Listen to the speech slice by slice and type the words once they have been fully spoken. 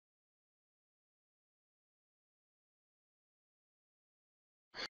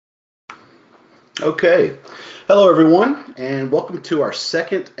Okay. Hello, everyone, and welcome to our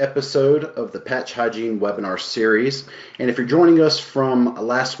second episode of the Patch Hygiene webinar series. And if you're joining us from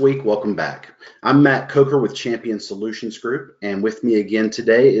last week, welcome back. I'm Matt Coker with Champion Solutions Group, and with me again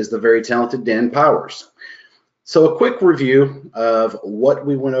today is the very talented Dan Powers. So a quick review of what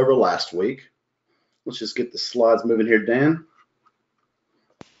we went over last week. Let's just get the slides moving here, Dan.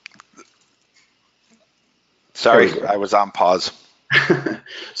 There we Sorry, go. I was on pause.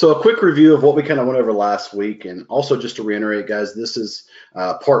 So a quick review of what we kind of went over last week, and also just to reiterate, guys, this is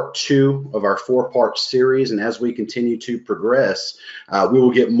part two of our four-part series, and as we continue to progress, we will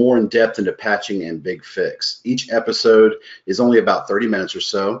get more in depth into patching and BigFix. Each episode is only about 30 minutes or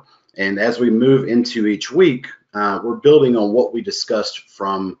so, and as we move into each week, we're building on what we discussed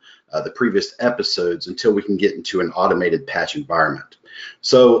from the previous episodes until we can get into an automated patch environment.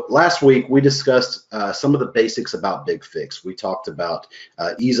 So last week we discussed some of the basics about BigFix. We talked about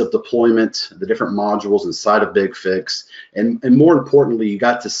ease of deployment, the different modules inside of BigFix, and more importantly, you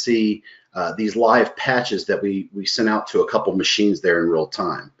got to see these live patches that we sent out to a couple machines there in real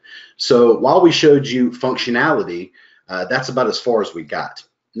time. So while we showed you functionality, that's about as far as we got.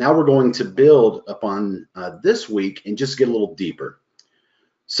 Now we're going to build upon this week and just get a little deeper.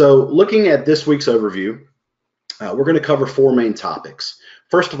 So looking at this week's overview, we're going to cover four main topics.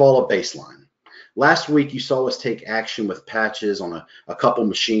 First of all, a baseline. Last week, you saw us take action with patches on a couple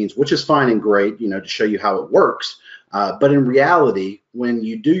machines, which is fine and great, to show you how it works. But in reality, when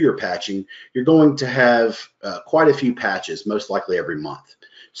you do your patching, you're going to have quite a few patches, most likely every month.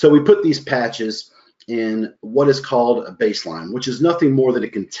 So we put these patches in what is called a baseline, which is nothing more than a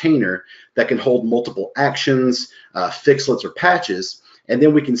container that can hold multiple actions, fixlets, or patches, and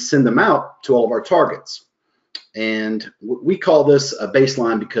then we can send them out to all of our targets. And we call this a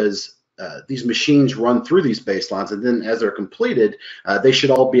baseline because these machines run through these baselines, and then as they're completed, they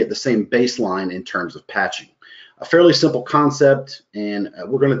should all be at the same baseline in terms of patching. A fairly simple concept, and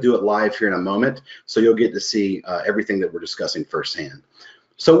we're going to do it live here in a moment, so you'll get to see everything that we're discussing firsthand.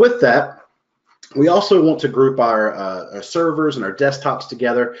 So with that, we also want to group our servers and our desktops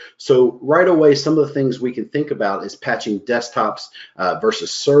together. So right away, some of the things we can think about is patching desktops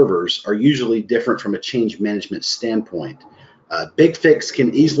versus servers are usually different from a change management standpoint. BigFix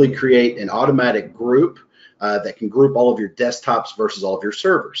can easily create an automatic group that can group all of your desktops versus all of your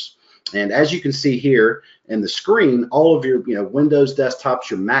servers. And as you can see here in the screen, all of your Windows desktops,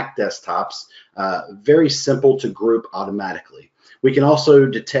 your Mac desktops, very simple to group automatically. We can also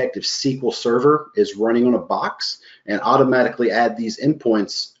detect if SQL Server is running on a box and automatically add these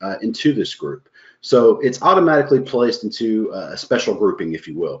endpoints into this group. So it's automatically placed into a special grouping, if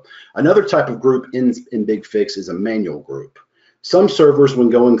you will. Another type of group in BigFix is a manual group. Some servers, when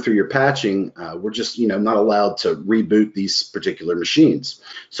going through your patching, we're just not allowed to reboot these particular machines.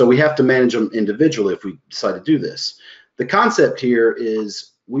 So we have to manage them individually if we decide to do this. The concept here is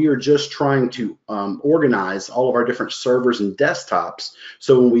we are just trying to organize all of our different servers and desktops,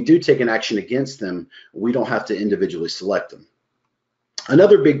 so when we do take an action against them, we don't have to individually select them.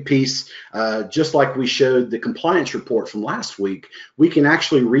 Another big piece, just like we showed the compliance report from last week, we can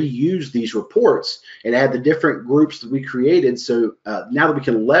actually reuse these reports and add the different groups that we created. So now that we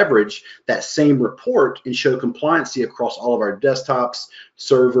can leverage that same report and show compliancy across all of our desktops,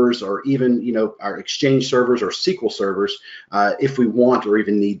 servers, or even our Exchange servers or SQL servers if we want or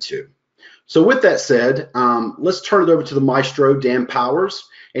even need to. So with that said, let's turn it over to the maestro, Dan Powers,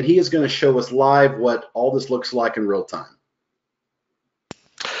 and he is going to show us live what all this looks like in real time.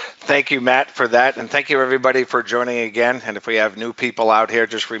 Thank you, Matt, for that. And thank you, everybody, for joining again. And if we have new people out here,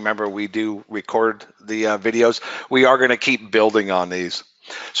 just remember we do record the videos. We are going to keep building on these.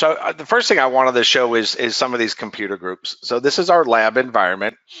 So the first thing I wanted to show is some of these computer groups. So this is our lab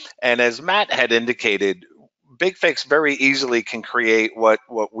environment. And as Matt had indicated, BigFix very easily can create what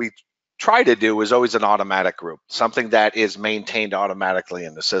we try to do is always an automatic group, something that is maintained automatically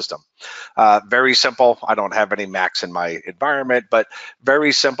in the system. Very simple. I don't have any Macs in my environment, but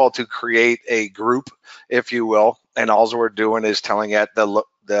very simple to create a group, if you will. And all we're doing is telling it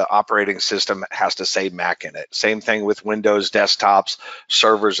the operating system has to say Mac in it. Same thing with Windows desktops,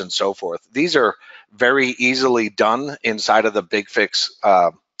 servers, and so forth. These are very easily done inside of the BigFix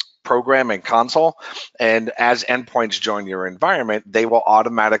program and console, and as endpoints join your environment, they will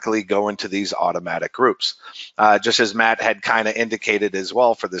automatically go into these automatic groups. Just as Matt had kind of indicated as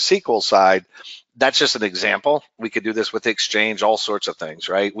well for the SQL side, That's just an example. We could do this with Exchange, all sorts of things,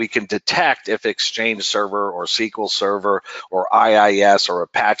 right? We can detect if Exchange Server or SQL Server or IIS or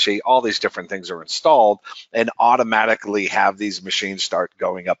Apache, all these different things are installed, and automatically have these machines start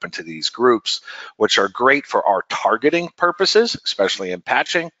going up into these groups, which are great for our targeting purposes, especially in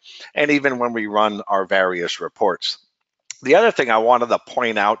patching, and even when we run our various reports. The other thing I wanted to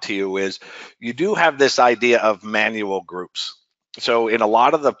point out to you is you do have this idea of manual groups. So in a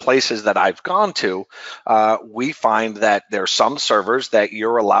lot of the places that I've gone to, we find that there are some servers that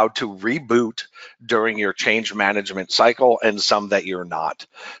you're allowed to reboot during your change management cycle and some that you're not.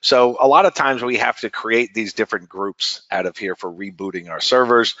 So a lot of times we have to create these different groups out of here for rebooting our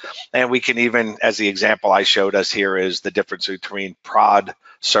servers. And we can even, as the example I showed us here, is the difference between prod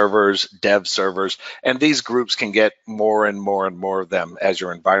servers, dev servers, and these groups can get more and more and more of them as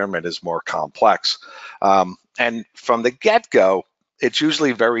your environment is more complex. And from the get-go, it's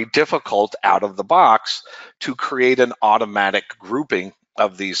usually very difficult out of the box to create an automatic grouping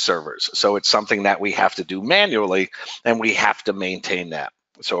of these servers. So it's something that we have to do manually, and we have to maintain that.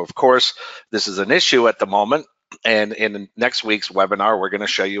 So of course, this is an issue at the moment. And in next week's webinar, we're going to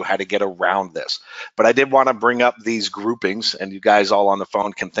show you how to get around this. But I did want to bring up these groupings, and you guys all on the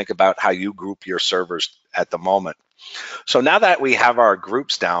phone can think about how you group your servers at the moment. So now that we have our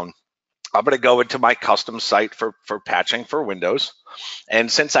groups down, I'm going to go into my custom site for patching for Windows.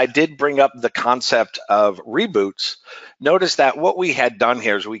 And since I did bring up the concept of reboots, notice that what we had done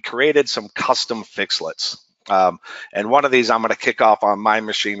here is we created some custom fixlets. And one of these I'm going to kick off on my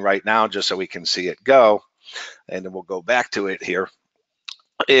machine right now just so we can see it go. And then we'll go back to it here.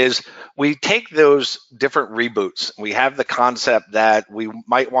 Is we take those different reboots. We have the concept that we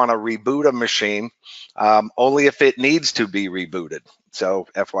might want to reboot a machine only if it needs to be rebooted. So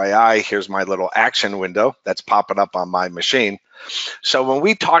FYI, here's my little action window that's popping up on my machine. So when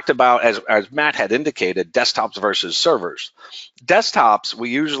we talked about, as Matt had indicated, desktops versus servers, desktops, we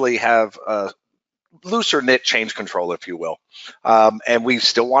usually have looser knit change control, if you will. And we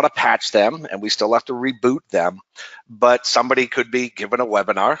still want to patch them and we still have to reboot them, but somebody could be given a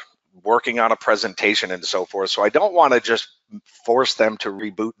webinar, working on a presentation and so forth. So I don't want to just force them to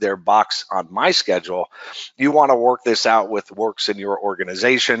reboot their box on my schedule. You want to work this out with works in your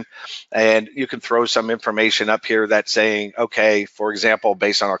organization, and you can throw some information up here that's saying, okay, for example,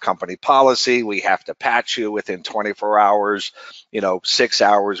 based on our company policy, we have to patch you within 24 hours, 6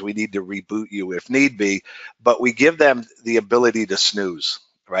 hours, we need to reboot you if need be, but we give them the ability to snooze.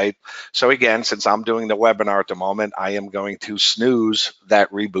 Right? So again, since I'm doing the webinar at the moment, I am going to snooze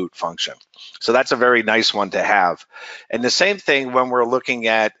that reboot function. So that's a very nice one to have. And the same thing when we're looking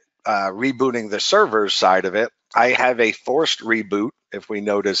at rebooting the servers side of it, I have a forced reboot, if we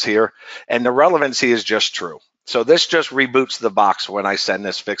notice here, and the relevancy is just true. So this just reboots the box when I send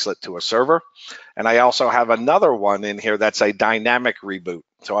this fixlet to a server. And I also have another one in here that's a dynamic reboot.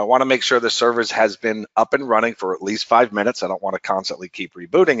 So I want to make sure the service has been up and running for at least 5 minutes. I don't want to constantly keep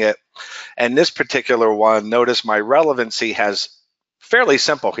rebooting it. And this particular one, notice my relevancy has fairly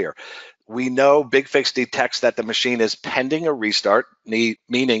simple here. We know BigFix detects that the machine is pending a restart,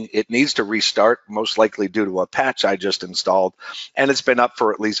 meaning it needs to restart, most likely due to a patch I just installed, and it's been up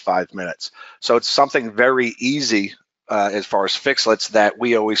for at least 5 minutes. So it's something very easy as far as fixlets that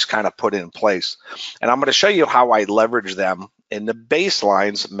we always kind of put in place. And I'm going to show you how I leverage them in the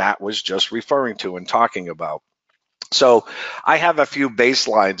baselines Matt was just referring to and talking about. So I have a few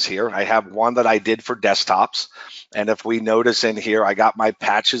baselines here. I have one that I did for desktops. And if we notice in here, I got my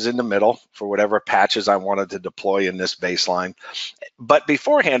patches in the middle for whatever patches I wanted to deploy in this baseline. But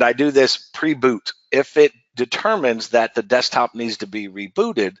beforehand, I do this pre-boot. If it determines that the desktop needs to be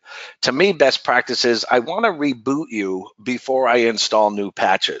rebooted, to me, best practice is I want to reboot you before I install new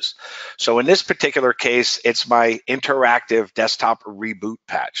patches. So in this particular case, it's my interactive desktop reboot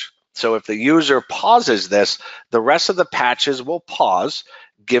patch. So if the user pauses this, the rest of the patches will pause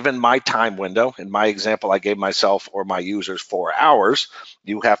given my time window. In my example, I gave myself or my users 4 hours.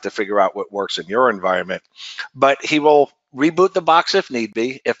 You have to figure out what works in your environment. But he will reboot the box if need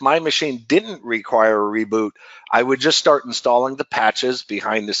be. If my machine didn't require a reboot, I would just start installing the patches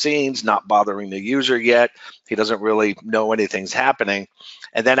behind the scenes, not bothering the user yet. He doesn't really know anything's happening.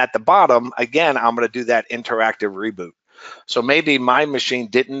 And then at the bottom, again, I'm going to do that interactive reboot. So maybe my machine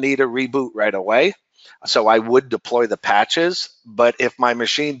didn't need a reboot right away, So I would deploy the patches, but if my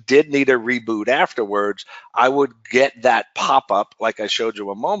machine did need a reboot afterwards, I would get that pop-up like I showed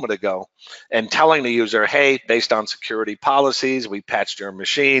you a moment ago and telling the user, hey, based on security policies, we patched your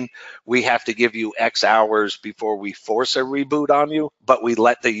machine. We have to give you X hours before we force a reboot on you, but we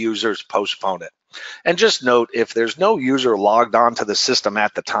let the users postpone it. And just note, if there's no user logged on to the system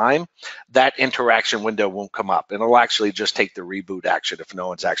at the time, that interaction window won't come up. It'll actually just take the reboot action if no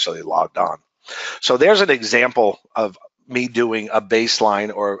one's actually logged on. So there's an example of me doing a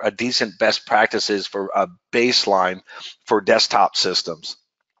baseline or a decent best practices for a baseline for desktop systems.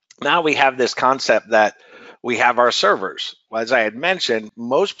 Now we have this concept that we have our servers. As I had mentioned,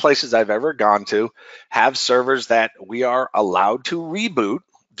 most places I've ever gone to have servers that we are allowed to reboot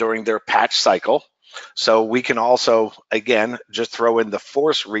during their patch cycle. So we can also, again, just throw in the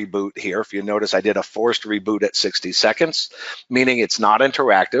force reboot here. If you notice, I did a forced reboot at 60 seconds, meaning it's not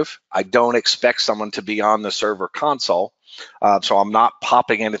interactive. I don't expect someone to be on the server console, so I'm not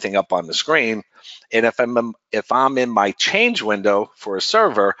popping anything up on the screen. And if I'm in my change window for a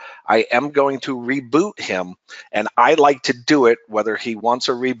server, I am going to reboot him, and I like to do it whether he wants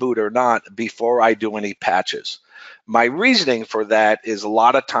a reboot or not before I do any patches. My reasoning for that is a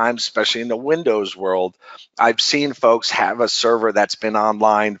lot of times, especially in the Windows world, I've seen folks have a server that's been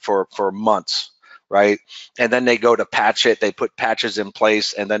online for months, right? And then they go to patch it, they put patches in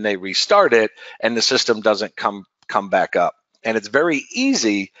place, and then they restart it, and the system doesn't come back up. And it's very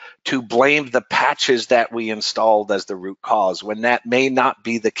easy to blame the patches that we installed as the root cause when that may not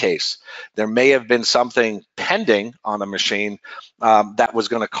be the case. There may have been something pending on a machine that was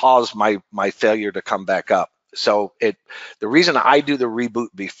going to cause my failure to come back up. So the reason I do the reboot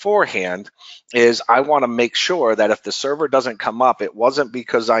beforehand is I want to make sure that if the server doesn't come up, it wasn't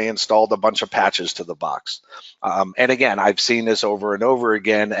because I installed a bunch of patches to the box. And again, I've seen this over and over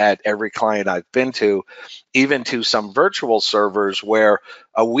again at every client I've been to, even to some virtual servers where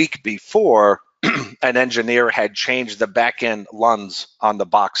a week before an engineer had changed the backend LUNs on the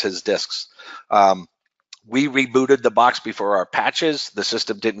box's disks. We rebooted the box before our patches. The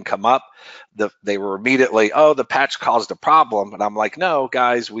system didn't come up. They were immediately, oh, the patch caused a problem. And I'm like, no,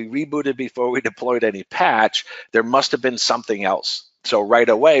 guys, we rebooted before we deployed any patch. There must have been something else. So right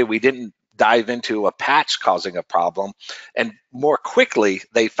away, we didn't dive into a patch causing a problem. And more quickly,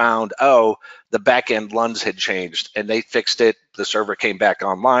 they found, oh, the backend LUNs had changed and they fixed it. The server came back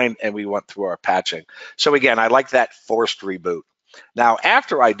online and we went through our patching. So again, I like that forced reboot. Now,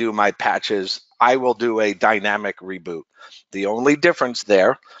 after I do my patches, I will do a dynamic reboot. The only difference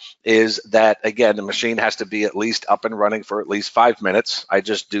there is that, again, the machine has to be at least up and running for at least 5 minutes. I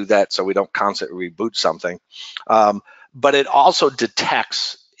just do that so we don't constantly reboot something. But it also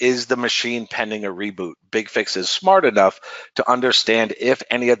detects, is the machine pending a reboot? BigFix is smart enough to understand if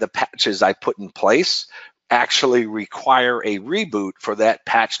any of the patches I put in place actually require a reboot for that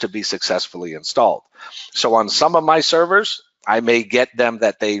patch to be successfully installed. So on some of my servers, I may get them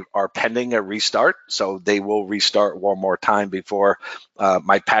that they are pending a restart, so they will restart one more time before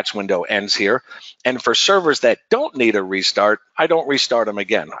my patch window ends here. And for servers that don't need a restart, I don't restart them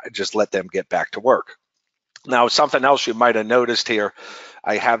again. I just let them get back to work. Now, something else you might have noticed here,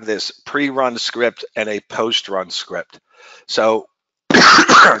 I have this pre-run script and a post-run script. So,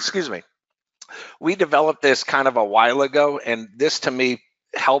 excuse me, we developed this kind of a while ago, and this to me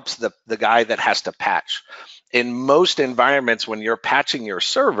helps the guy that has to patch. In most environments, when you're patching your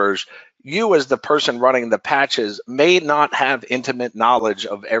servers, you as the person running the patches may not have intimate knowledge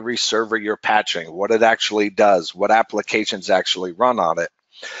of every server you're patching, what it actually does, what applications actually run on it.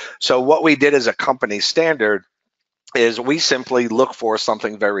 So what we did as a company standard is we simply look for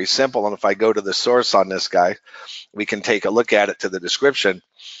something very simple. And if I go to the source on this guy, we can take a look at it to the description.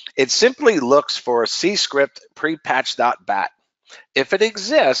 It simply looks for a C script pre-patch.bat. If it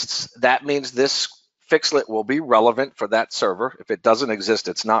exists, that means this fixlet will be relevant for that server. If it doesn't exist,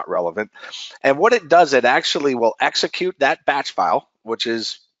 it's not relevant. And what it does, it actually will execute that batch file, which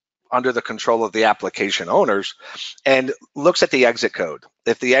is under the control of the application owners, and looks at the exit code.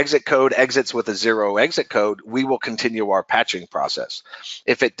 If the exit code exits with a 0 exit code, we will continue our patching process.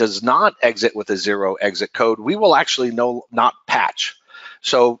 If it does not exit with a 0 exit code, we will actually not patch.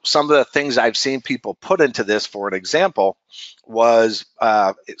 So some of the things I've seen people put into this, for an example, was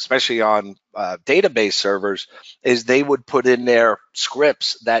especially on database servers, is they would put in their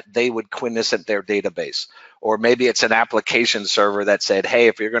scripts that they would quiescent their database. Or maybe it's an application server that said, hey,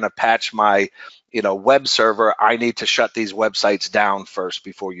 if you're going to patch my web server, I need to shut these websites down first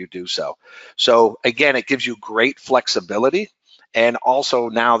before you do so. So again, it gives you great flexibility. And also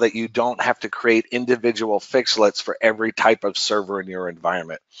now that you don't have to create individual fixlets for every type of server in your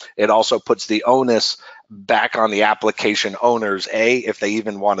environment. It also puts the onus back on the application owners, if they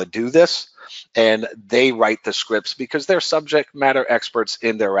even want to do this, and they write the scripts because they're subject matter experts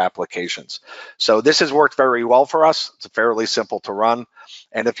in their applications. So this has worked very well for us. It's fairly simple to run.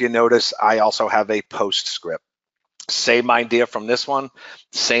 And if you notice, I also have a post script. Same idea from this one,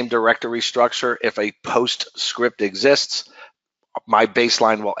 same directory structure. If a post script exists, my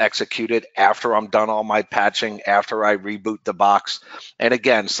baseline will execute it after I'm done all my patching, after I reboot the box. And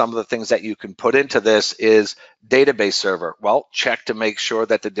again, some of the things that you can put into this is database server. Well, check to make sure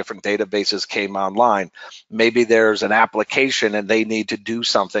that the different databases came online. Maybe there's an application and they need to do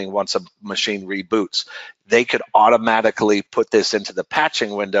something once a machine reboots. They could automatically put this into the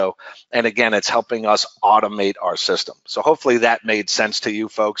patching window. And again, it's helping us automate our system. So hopefully that made sense to you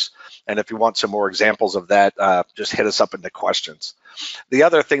folks. And if you want some more examples of that, just hit us up in the questions. The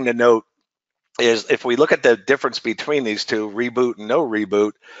other thing to note is if we look at the difference between these two, reboot and no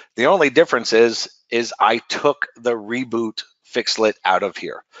reboot, the only difference is I took the reboot fixlet out of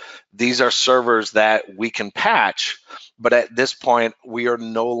here. These are servers that we can patch, but at this point, we are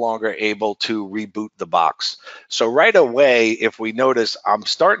no longer able to reboot the box. So right away, if we notice, I'm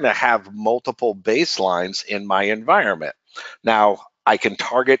starting to have multiple baselines in my environment. Now, I can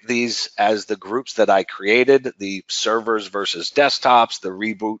target these as the groups that I created, the servers versus desktops, the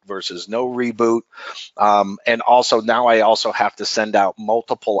reboot versus no reboot. And also now I also have to send out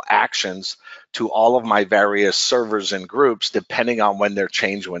multiple actions to all of my various servers and groups depending on when their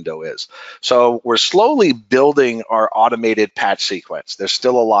change window is. So we're slowly building our automated patch sequence. There's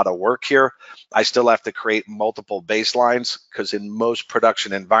still a lot of work here. I still have to create multiple baselines because in most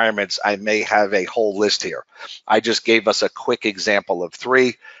production environments, I may have a whole list here. I just gave us a quick example of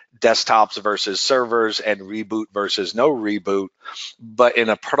 3, desktops versus servers and reboot versus no reboot. But in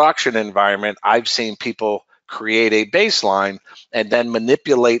a production environment, I've seen people create a baseline and then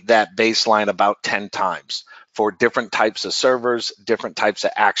manipulate that baseline about 10 times for different types of servers, different types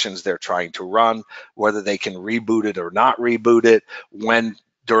of actions they're trying to run, whether they can reboot it or not reboot it, when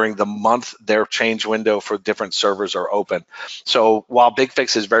during the month their change window for different servers are open. So while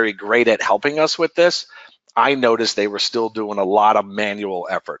BigFix is very great at helping us with this, I noticed they were still doing a lot of manual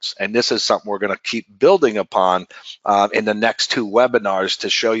efforts. And this is something we're going to keep building upon in the next 2 webinars to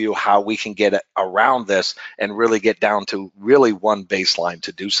show you how we can get around this and really get down to really one baseline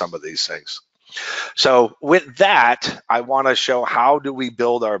to do some of these things. So with that, I want to show how do we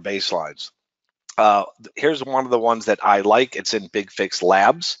build our baselines. Here's one of the ones that I like. It's in BigFix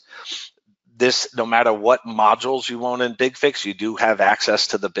Labs. This, no matter what modules you own in BigFix, you do have access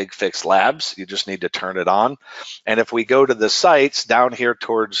to the BigFix Labs. You just need to turn it on. And if we go to the sites down here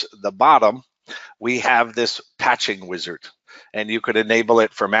towards the bottom, we have this patching wizard. And you could enable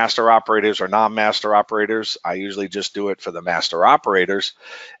it for master operators or non-master operators. I usually just do it for the master operators.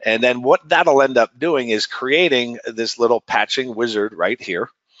 And then what that'll end up doing is creating this little patching wizard right here.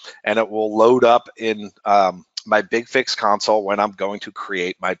 And it will load up in my BigFix console when I'm going to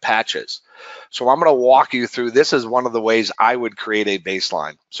create my patches. So I'm going to walk you through, this is one of the ways I would create a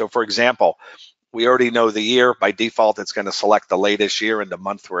baseline. So for example, we already know the year. By default, it's going to select the latest year and the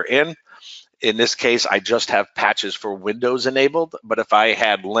month we're in. In this case, I just have patches for Windows enabled, but if I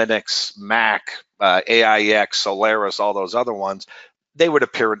had Linux, Mac, AIX, Solaris, all those other ones, they would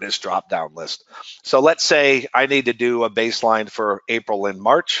appear in this drop-down list. So let's say I need to do a baseline for April and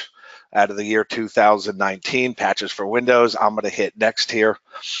March out of the year 2019, patches for Windows. I'm going to hit next here.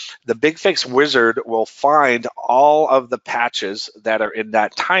 The BigFix wizard will find all of the patches that are in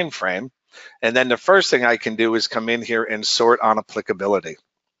that time frame. And then the first thing I can do is come in here and sort on applicability.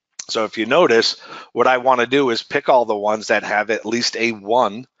 So if you notice, what I want to do is pick all the ones that have at least a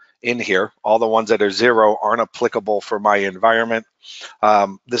 1 in here. All the ones that are 0 aren't applicable for my environment.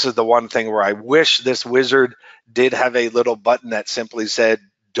 This is the one thing where I wish this wizard did have a little button that simply said,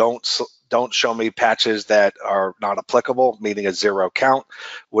 don't show me patches that are not applicable, meaning a 0 count.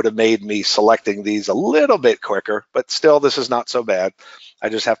 Would have made me selecting these a little bit quicker, but still this is not so bad. I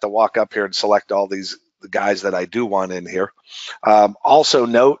just have to walk up here and select all these guys that I do want in here. Also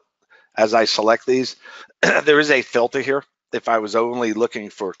note, as I select these, there is a filter here. If I was only looking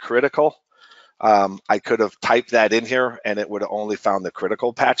for critical, I could have typed that in here and it would have only found the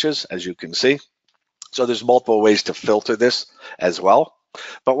critical patches, as you can see. So there's multiple ways to filter this as well.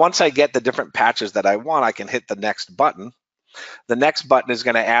 But once I get the different patches that I want, I can hit the next button. The next button is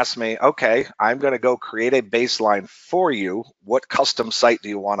going to ask me, okay, I'm going to go create a baseline for you. What custom site do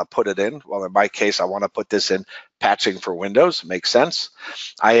you want to put it in? Well, in my case, I want to put this in patching for Windows. Makes sense.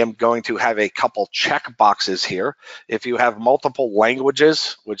 I am going to have a couple check boxes here. If you have multiple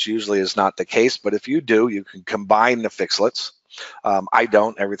languages, which usually is not the case, but if you do, you can combine the fixlets. I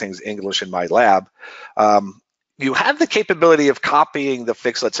don't. Everything's English in my lab. You have the capability of copying the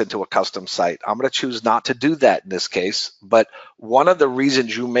fixlets into a custom site. I'm going to choose not to do that in this case, but one of the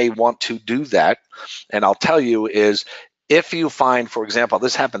reasons you may want to do that, and I'll tell you, is if you find, for example,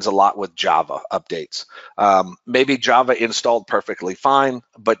 this happens a lot with Java updates. Maybe Java installed perfectly fine,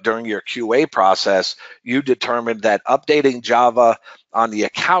 but during your QA process, you determined that updating Java on the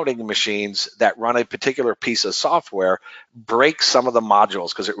accounting machines that run a particular piece of software breaks some of the modules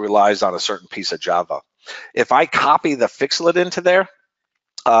because it relies on a certain piece of Java. If I copy the fixlet into there,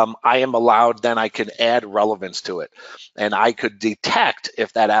 I am allowed, then I can add relevance to it. And I could detect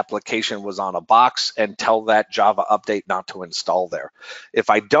if that application was on a box and tell that Java update not to install there. If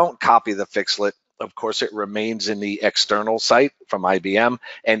I don't copy the fixlet, of course, it remains in the external site from IBM.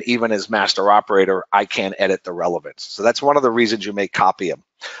 And even as master operator, I can edit the relevance. So that's one of the reasons you may copy them.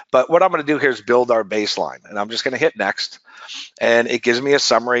 But what I'm going to do here is build our baseline. And I'm just going to hit next. And it gives me a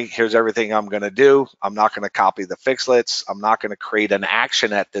summary. Here's everything I'm going to do. I'm not going to copy the fixlets. I'm not going to create an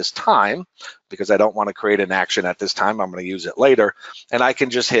action at this time because I don't want to create an action at this time. I'm going to use it later. And I can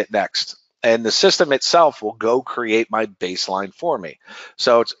just hit next. And the system itself will go create my baseline for me.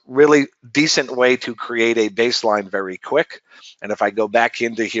 So it's really decent way to create a baseline very quick. And if I go back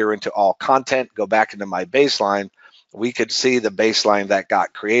into here into all content, go back into my baseline, we could see the baseline that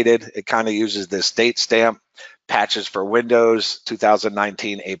got created. It kind of uses this date stamp, patches for Windows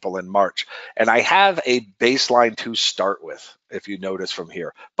 2019, April and March. And I have a baseline to start with, if you notice from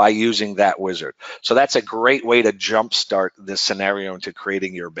here, by using that wizard. So that's a great way to jumpstart this scenario into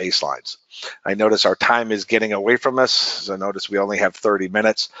creating your baselines. I notice our time is getting away from us. So notice we only have 30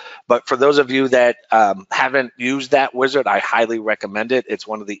 minutes. But for those of you that haven't used that wizard, I highly recommend it. It's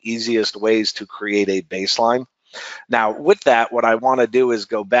one of the easiest ways to create a baseline. Now, with that, what I want to do is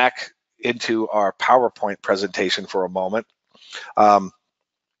go back into our PowerPoint presentation for a moment. And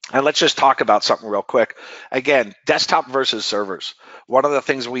let's just talk about something real quick. Again, desktop versus servers. One of the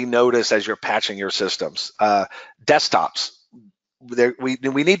things we notice as you're patching your systems, desktops,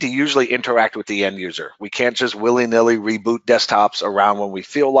 we need to usually interact with the end user. We can't just willy-nilly reboot desktops around when we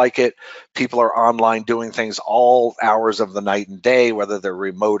feel like it. People are online doing things all hours of the night and day, whether they're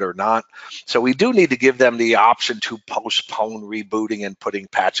remote or not. So we do need to give them the option to postpone rebooting and putting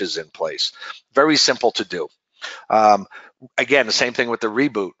patches in place. Very simple to do. Again, the same thing with the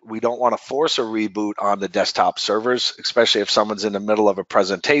reboot. We don't want to force a reboot on the desktop servers, especially if someone's in the middle of a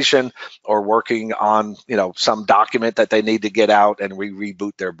presentation or working on, some document that they need to get out and we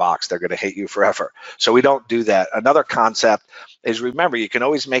reboot their box. They're going to hate you forever. So we don't do that. Another concept is, remember, you can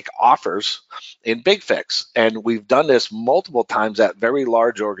always make offers in BigFix. And we've done this multiple times at very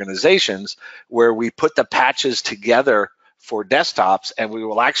large organizations where we put the patches together for desktops, and we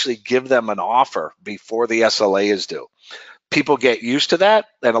will actually give them an offer before the SLA is due. People get used to that,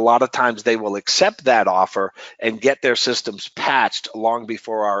 and a lot of times they will accept that offer and get their systems patched long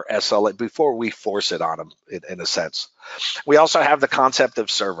before our SLA, before we force it on them, in a sense. We also have the concept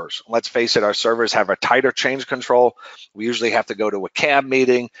of servers. Let's face it, our servers have a tighter change control. We usually have to go to a CAB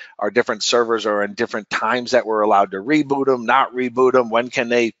meeting. Our different servers are in different times that we're allowed to reboot them, not reboot them. When can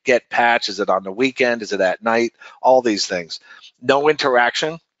they get patched? Is it on the weekend? Is it at night? All these things. No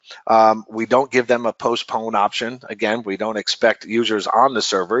interaction. We don't give them a postpone option. Again, we don't expect users on the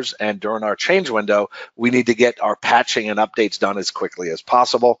servers, and during our change window, we need to get our patching and updates done as quickly as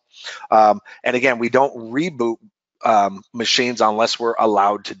possible. And again, we don't reboot machines unless we're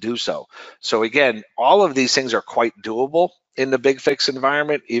allowed to do so. So again, all of these things are quite doable in the BigFix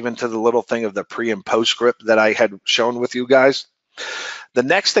environment, even to the little thing of the pre and post script that I had shown with you guys. The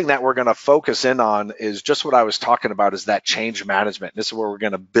next thing that we're going to focus in on is just what I was talking about, is that change management. This is where we're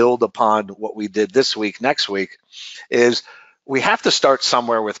going to build upon what we did this week. Next week is we have to start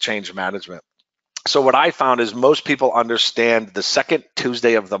somewhere with change management. So what I found is most people understand the second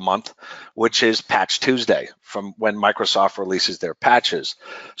Tuesday of the month, which is Patch Tuesday, from when Microsoft releases their patches.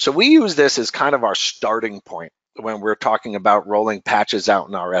 So we use this as kind of our starting point when we're talking about rolling patches out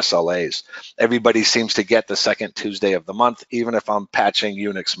in our SLAs. Everybody seems to get the second Tuesday of the month, even if I'm patching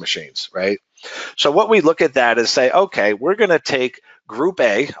Unix machines, right? So what we look at that is say, okay, we're going to take Group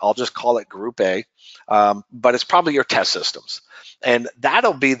A, I'll just call it Group A, but it's probably your test systems. And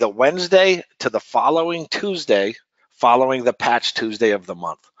that'll be the Wednesday to the following Tuesday following the patch Tuesday of the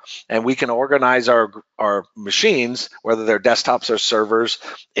month. And we can organize our machines, whether they're desktops or servers,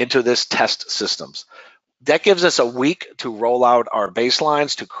 into this test systems. That gives us a week to roll out our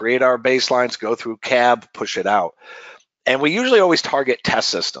baselines, to create our baselines, go through CAB, push it out. And we usually always target test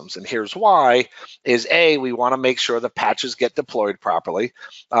systems. And here's why is A, we want to make sure the patches get deployed properly.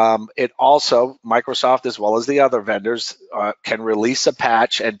 It also, Microsoft as well as the other vendors can release a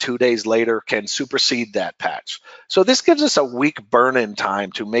patch and 2 days later can supersede that patch. So this gives us a week burn-in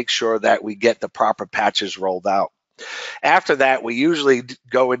time to make sure that we get the proper patches rolled out. After that, we usually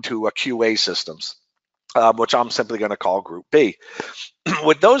go into a QA systems, which I'm simply going to call Group B.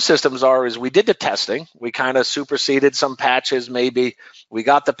 What those systems are is we did the testing, we kind of superseded some patches, maybe we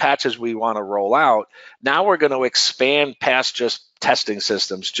got the patches we want to roll out. Now we're going to expand past just testing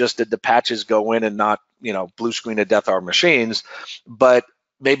systems. Just did the patches go in and not, blue screen to death our machines, but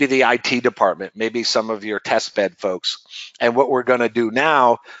maybe the IT department, maybe some of your test bed folks. And what we're going to do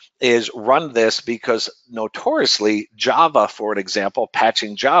now is run this, because notoriously Java, for an example,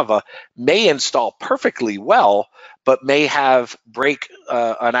 patching Java may install perfectly well, but may have break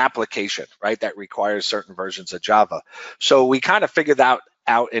an application, right, that requires certain versions of Java. So we kind of figured that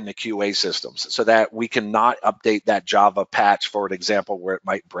out in the QA systems so that we cannot update that Java patch, for an example, where it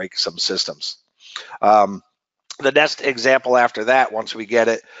might break some systems. The next example after that, once we get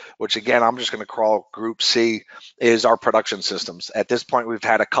it, which again, I'm just going to call Group C, is our production systems. At this point, we've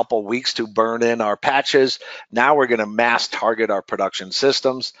had a couple weeks to burn in our patches. Now we're going to mass target our production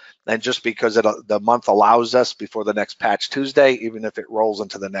systems. And just because the month allows us before the next patch Tuesday, even if it rolls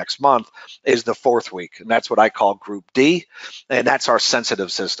into the next month, is the 4th week. And that's what I call Group D. And that's our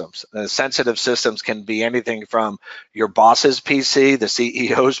sensitive systems. And the sensitive systems can be anything from your boss's PC, the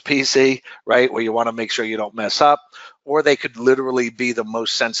CEO's PC, right, where you want to make sure you don't mess up, or they could literally be the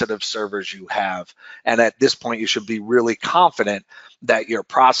most sensitive servers you have. And at this point, you should be really confident that your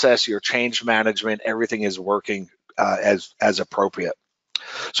process, your change management, everything is working as appropriate.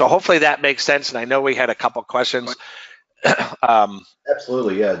 So hopefully that makes sense. And I know we had a couple questions.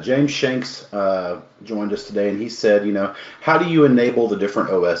 Absolutely, yeah. James Shanks joined us today, and he said, how do you enable the different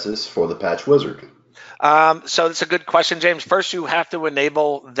OSs for the Patch Wizard? So it's a good question, James. First, you have to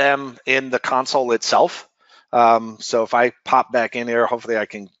enable them in the console itself. So if I pop back in here, hopefully I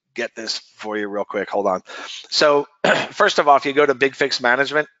can get this for you real quick. Hold on. So first of all, if you go to BigFix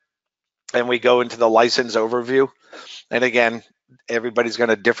Management and we go into the license overview, and again, everybody's going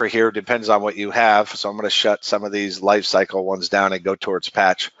to differ here, depends on what you have. So I'm going to shut some of these life cycle ones down and go towards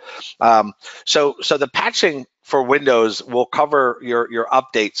patch. So the patching for Windows will cover your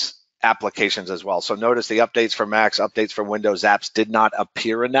updates applications as well. So notice the updates for Macs, updates for Windows apps did not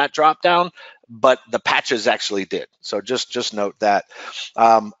appear in that dropdown, but the patches actually did. So just note that.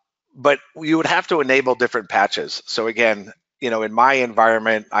 But you would have to enable different patches. So again, in my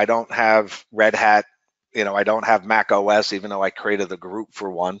environment, I don't have Red Hat. I don't have Mac OS, even though I created the group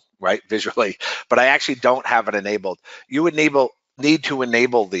for one, right, visually, but I actually don't have it enabled. You would need to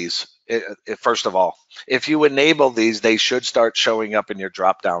enable these, first of all. If you enable these, they should start showing up in your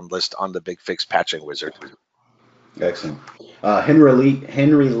drop-down list on the BigFix patching wizard. Excellent.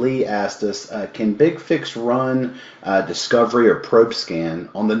 Henry Lee asked us, can BigFix run discovery or probe scan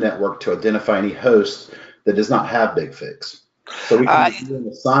on the network to identify any host that does not have BigFix? So we can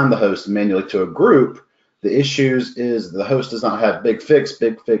assign the host manually to a group. The issues is the host does not have BigFix.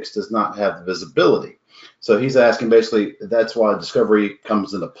 BigFix does not have visibility. So he's asking basically that's why discovery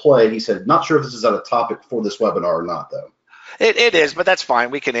comes into play. He said, not sure if this is a topic for this webinar or not, though. It is, but that's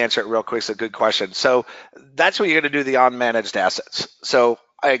fine. We can answer it real quick. It's a good question. So that's what you're going to do, the unmanaged assets. So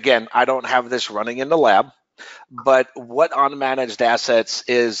again, I don't have this running in the lab, but what unmanaged assets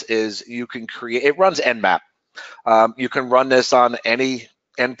is you can create, it runs Nmap. You can run this on any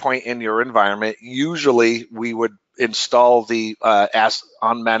endpoint in your environment. Usually we would install the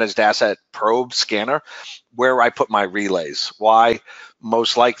unmanaged asset probe scanner where I put my relays. Why?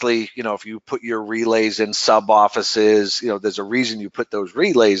 Most likely, if you put your relays in sub offices, there's a reason you put those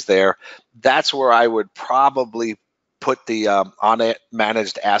relays there. That's where I would probably put the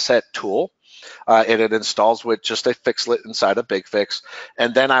unmanaged asset tool. And it installs with just a fixlet inside of BigFix.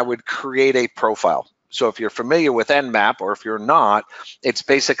 And then I would create a profile. So if you're familiar with Nmap, or if you're not, it's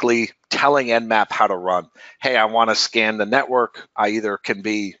basically telling Nmap how to run. Hey, I want to scan the network. I either can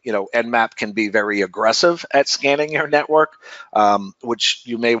be, Nmap can be very aggressive at scanning your network, which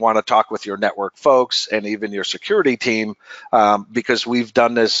you may want to talk with your network folks and even your security team, because we've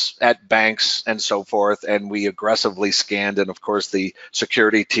done this at banks and so forth, and we aggressively scanned, and of course the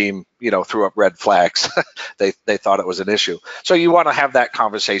security team, threw up red flags. they thought it was an issue. So you want to have that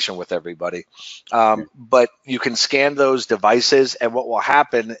conversation with everybody. But you can scan those devices, and what will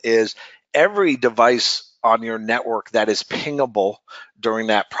happen is every device on your network that is pingable during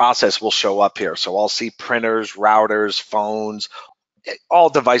that process will show up here. So I'll see printers, routers, phones, all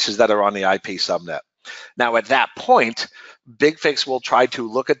devices that are on the IP subnet. Now at that point, BigFix will try to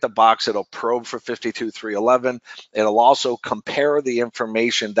look at the box. It'll probe for 52311. It'll also compare the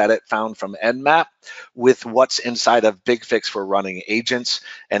information that it found from Nmap with what's inside of BigFix for running agents.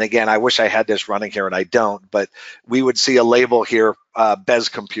 And again, I wish I had this running here and I don't, but we would see a label here, Bez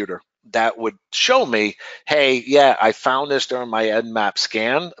computer. That would show me, hey, yeah, I found this during my Nmap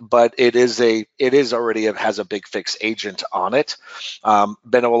scan, but it has a BigFix agent on it.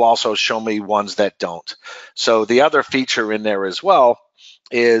 Then it will also show me ones that don't. So the other feature in there as well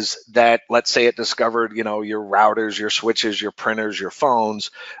is that, let's say it discovered, your routers, your switches, your printers, your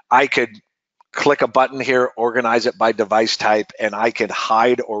phones. I could click a button here, organize it by device type, and I can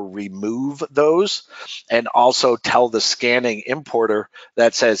hide or remove those, and also tell the scanning importer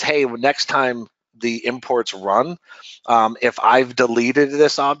that says, hey, next time the imports run, if I've deleted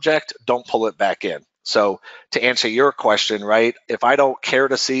this object, don't pull it back in. So to answer your question, right, if I don't care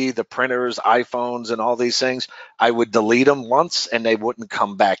to see the printers, iPhones, and all these things, I would delete them once and they wouldn't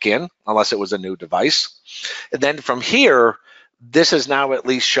come back in unless it was a new device. And then from here, this is now at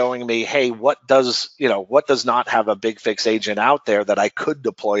least showing me, hey, what does not have a BigFix agent out there that I could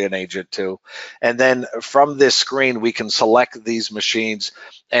deploy an agent to? And then from this screen, we can select these machines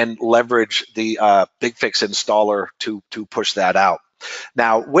and leverage the BigFix installer to push that out.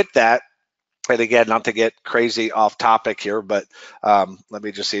 Now with that, and again, not to get crazy off topic here, but let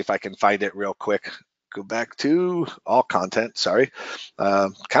me just see if I can find it real quick. Go back to all content, sorry.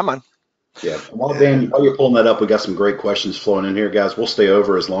 Come on. Yeah, while you're pulling that up, we got some great questions flowing in here, guys. We'll stay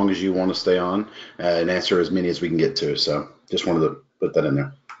over as long as you want to stay on and answer as many as we can get to. So just wanted to put that in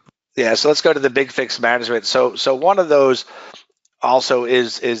there. Yeah, so let's go to the BigFix management. So one of those also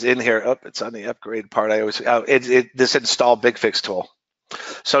is in here. Oh, it's on the upgrade part. I always this install BigFix tool.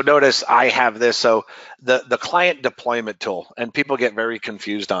 So notice I have this. So the client deployment tool, and people get very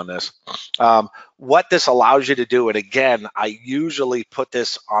confused on this. What this allows you to do, and again, I usually put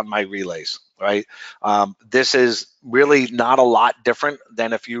this on my relays, right? This is really not a lot different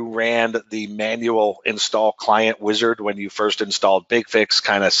than if you ran the manual install client wizard when you first installed BigFix,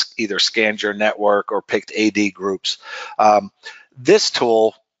 kind of either scanned your network or picked AD groups. This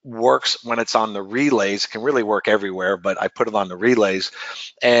tool works when it's on the relays. It can really work everywhere, but I put it on the relays.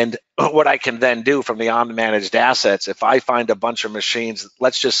 And what I can then do from the unmanaged assets, if I find a bunch of machines,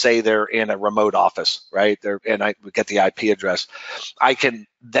 let's just say they're in a remote office, right? And I get the IP address. I can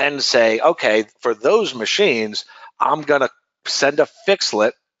then say, okay, for those machines, I'm going to send a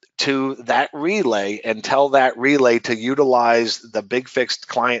fixlet to that relay and tell that relay to utilize the BigFix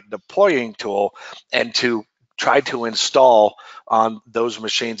client deploying tool and to try to install on those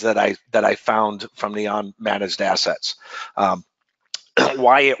machines that I found from the unmanaged assets.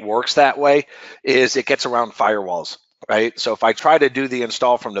 Why it works that way is it gets around firewalls, right? So if I try to do the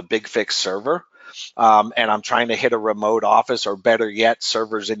install from the BigFix server, and I'm trying to hit a remote office, or better yet,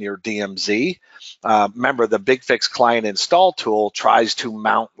 servers in your DMZ. Remember, the BigFix client install tool tries to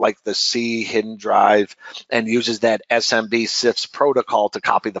mount like the C hidden drive and uses that SMB CIFS protocol to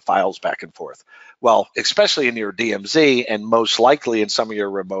copy the files back and forth. Well, especially in your DMZ and most likely in some of your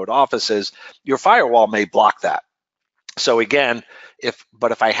remote offices, your firewall may block that. So again, if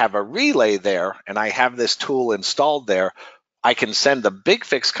I have a relay there and I have this tool installed there, I can send the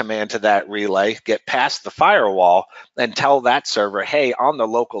BigFix command to that relay, get past the firewall, and tell that server, hey, on the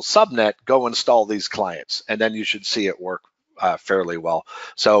local subnet, go install these clients. And then you should see it work fairly well.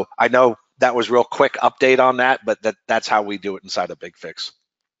 So I know that was real quick update on that, but that's how we do it inside of BigFix.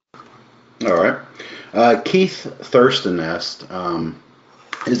 All right. Keith Thurston asked,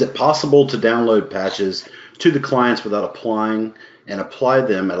 is it possible to download patches to the clients without applying and apply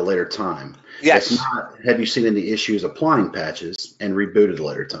them at a later time? Yes. If not, have you seen any issues applying patches and rebooted at a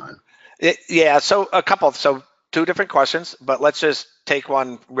later time? Yeah, so two different questions, but let's just take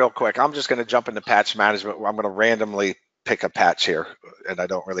one real quick. I'm just going to jump into patch management where I'm going to randomly pick a patch here, and I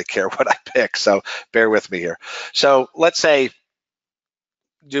don't really care what I pick, so bear with me here. So let's say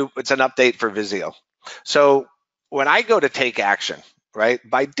it's an update for Visio. So when I go to take action, right?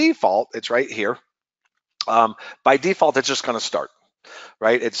 By default, it's right here. By default, it's just going to start,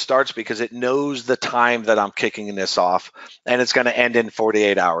 right? It starts because it knows the time that I'm kicking this off, and it's going to end in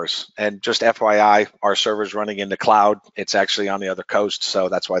 48 hours. And just FYI, our server's running in the cloud. It's actually on the other coast, so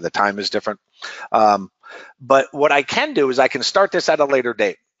that's why the time is different. But what I can do is I can start this at a later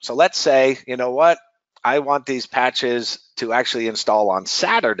date. So let's say, you know what? I want these patches to actually install on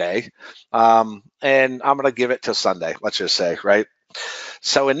Saturday, and I'm going to give it to Sunday, let's just say, right?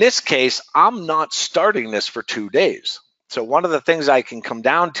 So in this case, I'm not starting this for 2 days. So one of the things I can come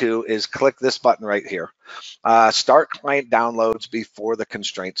down to is click this button right here. Start client downloads before the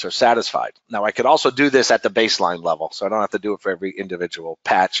constraints are satisfied. Now I could also do this at the baseline level, so I don't have to do it for every individual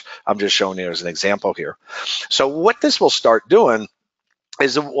patch. I'm just showing you as an example here. So what this will start doing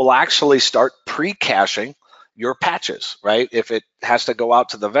is it will actually start pre-caching your patches, right? If it has to go out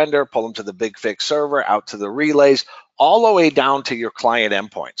to the vendor, pull them to the BigFix server, out to the relays, all the way down to your client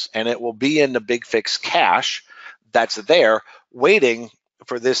endpoints. And it will be in the BigFix cache that's there waiting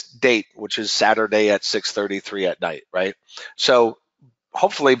for this date, which is Saturday at 6:33 at night, right? So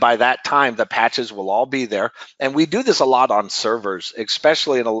hopefully by that time, the patches will all be there. And we do this a lot on servers,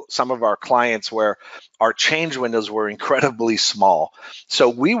 especially in some of our clients where our change windows were incredibly small. So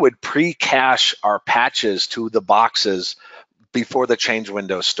we would pre-cache our patches to the boxes before the change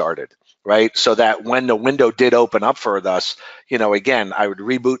window started, right? So that when the window did open up for us, you know, again, I would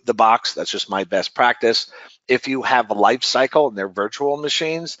reboot the box. That's just my best practice. If you have a life cycle and they're virtual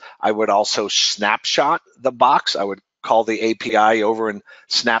machines, I would also snapshot the box. I would call the API over and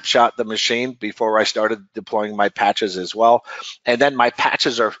snapshot the machine before I started deploying my patches as well. And then my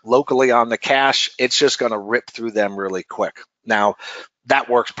patches are locally on the cache. It's just going to rip through them really quick. Now, that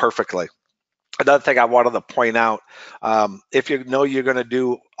works perfectly. Another thing I wanted to point out, if you know you're going to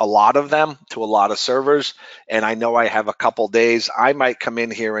do a lot of them to a lot of servers, and I know I have a couple days, I might come in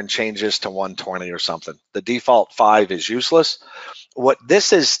here and change this to 120 or something. The default 5 is useless. What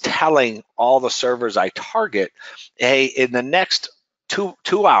this is telling all the servers I target, hey, in the next two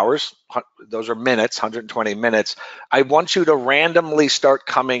hours, those are minutes, 120 minutes, I want you to randomly start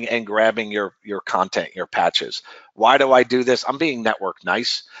coming and grabbing your content, your patches. Why do I do this? I'm being network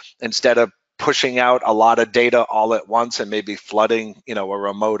nice. Instead of pushing out a lot of data all at once and maybe flooding, you know, a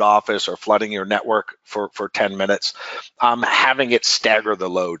remote office or flooding your network for 10 minutes, having it stagger the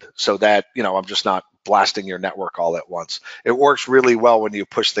load so that, you know, I'm just not blasting your network all at once. It works really well when you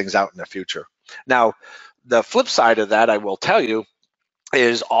push things out in the future. Now, the flip side of that, I will tell you,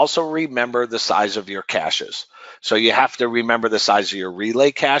 is also remember the size of your caches. So you have to remember the size of your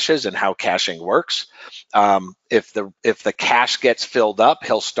relay caches and how caching works. If the cache gets filled up,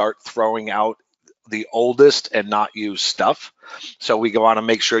 he'll start throwing out the oldest and not used stuff. So we want to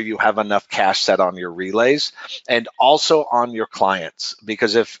make sure you have enough cache set on your relays and also on your clients,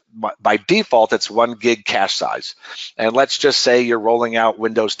 because if by default it's 1 gig cache size, and let's just say you're rolling out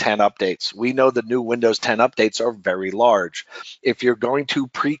Windows 10 updates. We know the new Windows 10 updates are very large. If you're going to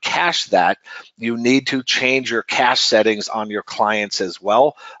pre-cache that, you need to change your cache settings on your clients as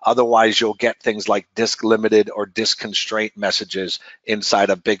well. Otherwise, you'll get things like disk limited or disk constraint messages inside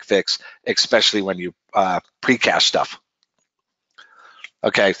of BigFix, especially when you pre-cache stuff.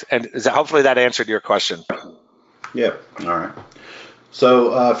 Okay, and hopefully that answered your question. Yeah, all right.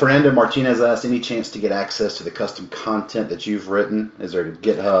 So Fernando Martinez asked, any chance to get access to the custom content that you've written? Is there a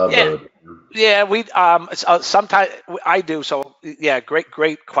GitHub? Yeah, Or... yeah, we sometimes I do. So yeah,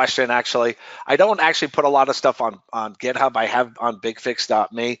 great question. Actually, I don't actually put a lot of stuff on GitHub. I have on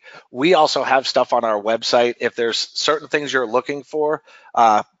bigfix.me. We also have stuff on our website. If there's certain things you're looking for,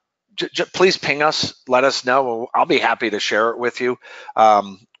 please ping us, let us know. I'll be happy to share it with you.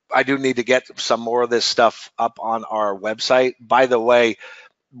 I do need to get some more of this stuff up on our website. By the way,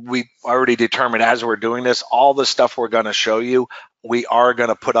 we already determined as we're doing this, all the stuff we're going to show you, we are going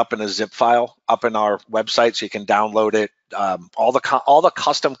to put up in a zip file up in our website so you can download it. All the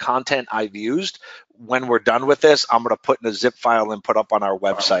custom content I've used, when we're done with this, I'm going to put in a zip file and put up on our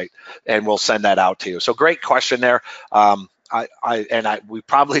website, and we'll send that out to you. So great question there. We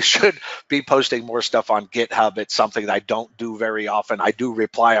probably should be posting more stuff on GitHub. It's something that I don't do very often. I do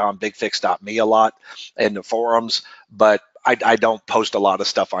reply on bigfix.me a lot in the forums, but I don't post a lot of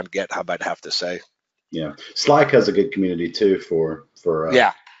stuff on GitHub, I'd have to say. Yeah, Slack has a good community too for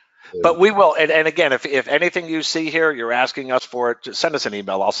yeah. But we will, and again, if anything you see here, you're asking us for it, just send us an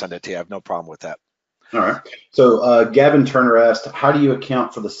email. I'll send it to you. I have no problem with that. All right. So Gavin Turner asked, how do you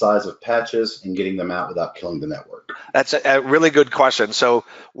account for the size of patches and getting them out without killing the network? That's a really good question. So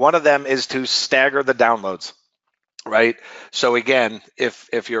one of them is to stagger the downloads. right? So again,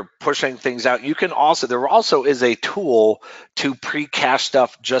 if you're pushing things out, you can also, there also is a tool to pre-cache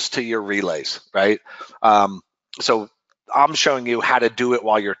stuff just to your relays, right? So I'm showing you how to do it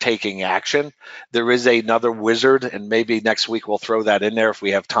while you're taking action. There is another wizard, and maybe next week we'll throw that in there if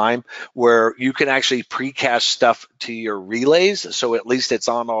we have time, where you can actually pre-cache stuff to your relays. So at least it's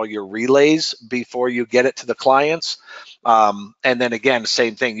on all your relays before you get it to the clients. And then again,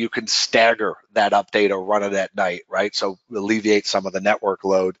 same thing, you can stagger that update or run it at night, right? So alleviate some of the network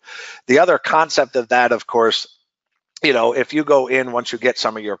load. The other concept of that, of course, if you go in once you get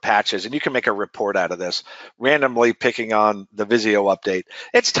some of your patches, and you can make a report out of this, randomly picking on the Visio update,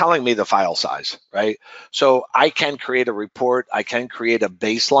 it's telling me the file size, right? So I can create a report, I can create a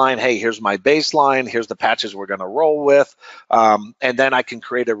baseline. Hey, here's my baseline, here's the patches we're gonna roll with. And then I can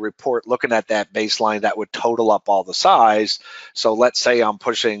create a report looking at that baseline that would total up all the size. So let's say I'm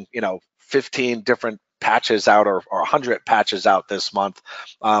pushing, 15 different patches out or 100 patches out this month.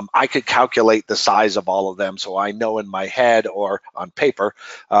 I could calculate the size of all of them, so I know in my head or on paper,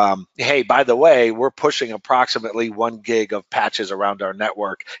 hey, by the way, we're pushing approximately 1 gig of patches around our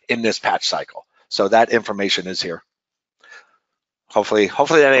network in this patch cycle. So that information is here. Hopefully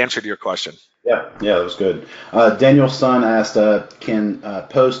that answered your question. Yeah, that was good. Daniel Sun asked, can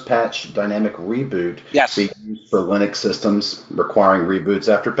post-patch dynamic reboot Yes. be used for Linux systems requiring reboots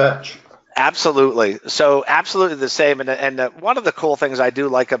after patch? Absolutely. So absolutely the same. And one of the cool things I do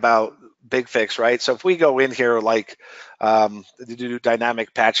like about BigFix, right? So if we go in here, like do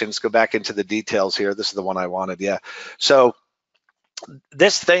dynamic patching, let's go back into the details here. This is the one I wanted. Yeah. So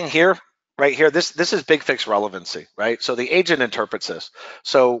this thing here, right here, this is BigFix relevancy, right? So the agent interprets this.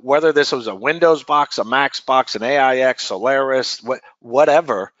 So whether this was a Windows box, a Mac box, an AIX, Solaris,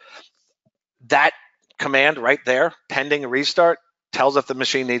 whatever, that command right there, pending restart, tells if the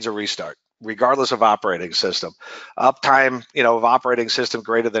machine needs a restart, regardless of operating system. Uptime, of operating system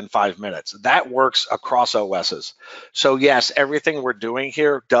greater than 5 minutes. That works across OSs. So yes, everything we're doing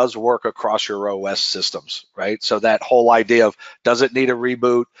here does work across your OS systems, right? So that whole idea of, does it need a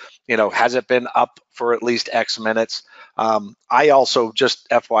reboot? Has it been up for at least X minutes? I also, just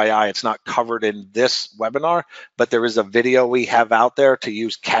FYI, it's not covered in this webinar, but there is a video we have out there to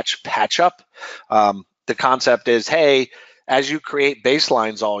use catch patch up. The concept is, hey, as you create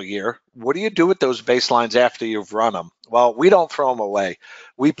baselines all year, what do you do with those baselines after you've run them? Well, we don't throw them away.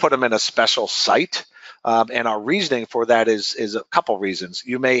 We put them in a special site. And our reasoning for that is a couple reasons.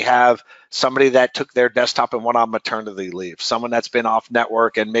 You may have somebody that took their desktop and went on maternity leave, someone that's been off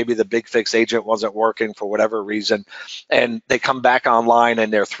network and maybe the BigFix agent wasn't working for whatever reason, and they come back online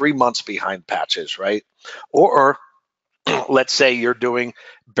and they're 3 months behind patches, right? Or let's say you're doing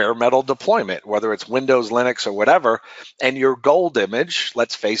bare metal deployment, whether it's Windows, Linux, or whatever, and your gold image,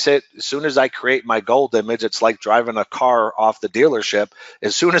 let's face it, as soon as I create my gold image, it's like driving a car off the dealership.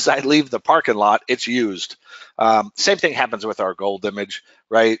 As soon as I leave the parking lot, it's used. Same thing happens with our gold image,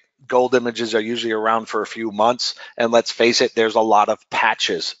 right? Gold images are usually around for a few months, and let's face it, there's a lot of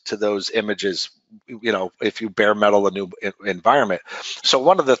patches to those images, if you bare metal a new environment. So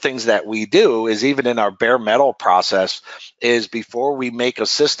one of the things that we do is, even in our bare metal process, is before we make a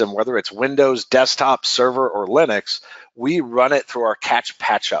system, whether it's Windows, desktop, server, or Linux, we run it through our catch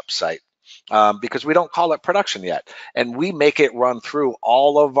patch up site. Because we don't call it production yet. And we make it run through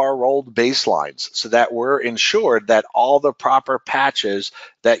all of our old baselines so that we're ensured that all the proper patches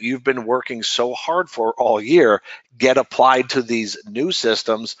that you've been working so hard for all year get applied to these new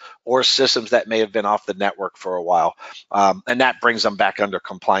systems or systems that may have been off the network for a while. And that brings them back under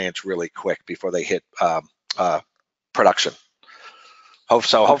compliance really quick before they hit production.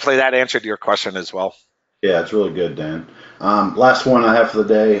 So hopefully that answered your question as well. Yeah, it's really good, Dan. Last one I have for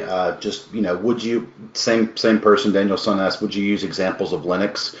the day. Would you, same person, Daniel Sun asked, would you use examples of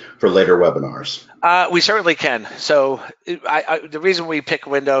Linux for later webinars? We certainly can. So the reason we pick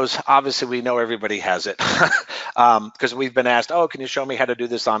Windows, obviously we know everybody has it, because we've been asked, oh, can you show me how to do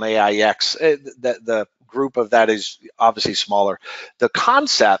this on AIX? The group of that is obviously smaller. The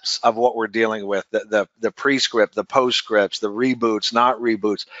concepts of what we're dealing with, the prescript, the postscripts, the reboots, not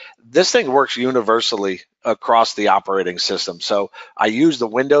reboots, this thing works universally across the operating system. So I use the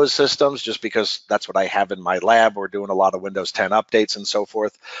Windows systems just because that's what I have in my lab. We're doing a lot of Windows 10 updates and so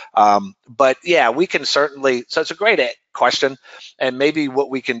forth. But yeah, we can certainly, so it's a great question. And maybe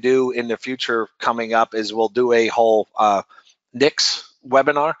what we can do in the future coming up is we'll do a whole NICS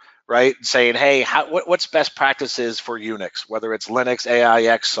webinar, right? Saying, hey, what's best practices for Unix, whether it's Linux,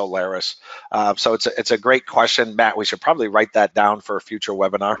 AIX, Solaris. So it's a great question, Matt. We should probably write that down for a future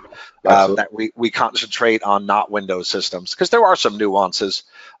webinar. That we concentrate on not Windows systems, because there are some nuances.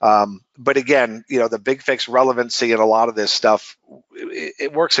 But again, you know, the BigFix relevancy and a lot of this stuff,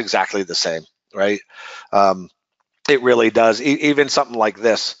 it works exactly the same, right? It really does. Even something like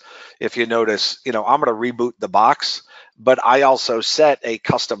this, if you notice, you know, I'm going to reboot the box, but I also set a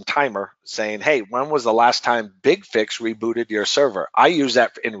custom timer saying, hey, when was the last time BigFix rebooted your server? I use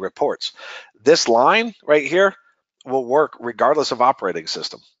that in reports. This line right here will work regardless of operating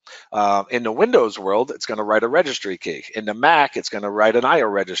system. In the Windows world, it's going to write a registry key. In the Mac, it's going to write an IO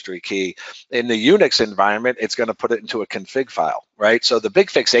registry key. In the Unix environment, it's going to put it into a config file, right? So the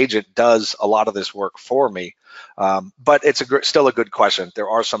BigFix agent does a lot of this work for me, but it's still a good question. There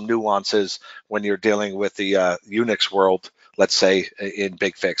are some nuances when you're dealing with the Unix world, let's say, in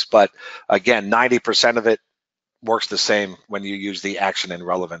BigFix. But again, 90% of it works the same when you use the action and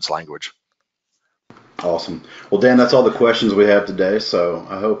relevance language. Awesome. Well, Dan, that's all the questions we have today. So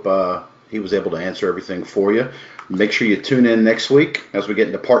I hope he was able to answer everything for you. Make sure you tune in next week as we get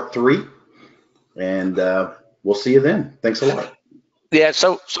into part 3, and we'll see you then. Thanks a lot. Yeah,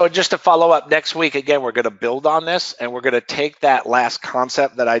 so just to follow up, next week, again, we're going to build on this, and we're going to take that last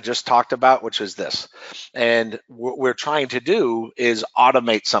concept that I just talked about, which is this. And what we're trying to do is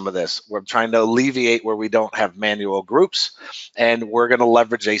automate some of this. We're trying to alleviate where we don't have manual groups, and we're going to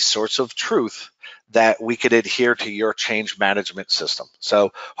leverage a source of truth that we could adhere to your change management system.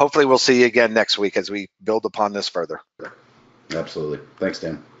 So hopefully we'll see you again next week as we build upon this further. Absolutely. Thanks,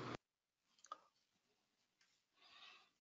 Dan.